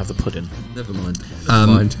not going to have the pudding. Never mind.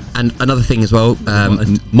 Mind. And another thing as well,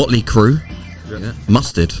 mind. Motley Crue, Yeah.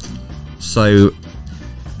 mustard. So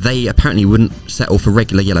they apparently wouldn't settle for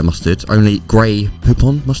regular yellow mustard, only grey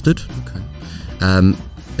Poupon mustard. Okay.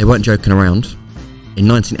 They weren't joking around. In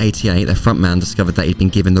 1988, their frontman discovered that he'd been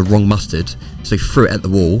given the wrong mustard, so he threw it at the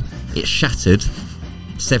wall. It shattered,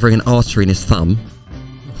 severing an artery in his thumb.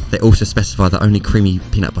 They also specify that only creamy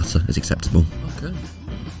peanut butter is acceptable. Okay.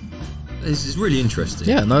 This is really interesting.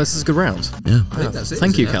 Yeah, no, this is a good round. Yeah. I think that's it.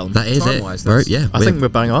 Thank you, isn't it? Callum. That is Time-wise, it, bro. that's- Yeah. I think we're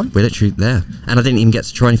bang on. We're literally there. And I didn't even get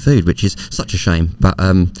to try any food, which is such a shame. But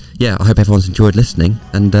yeah, I hope everyone's enjoyed listening.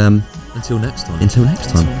 And Until next time. until next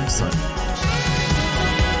time. Until next time.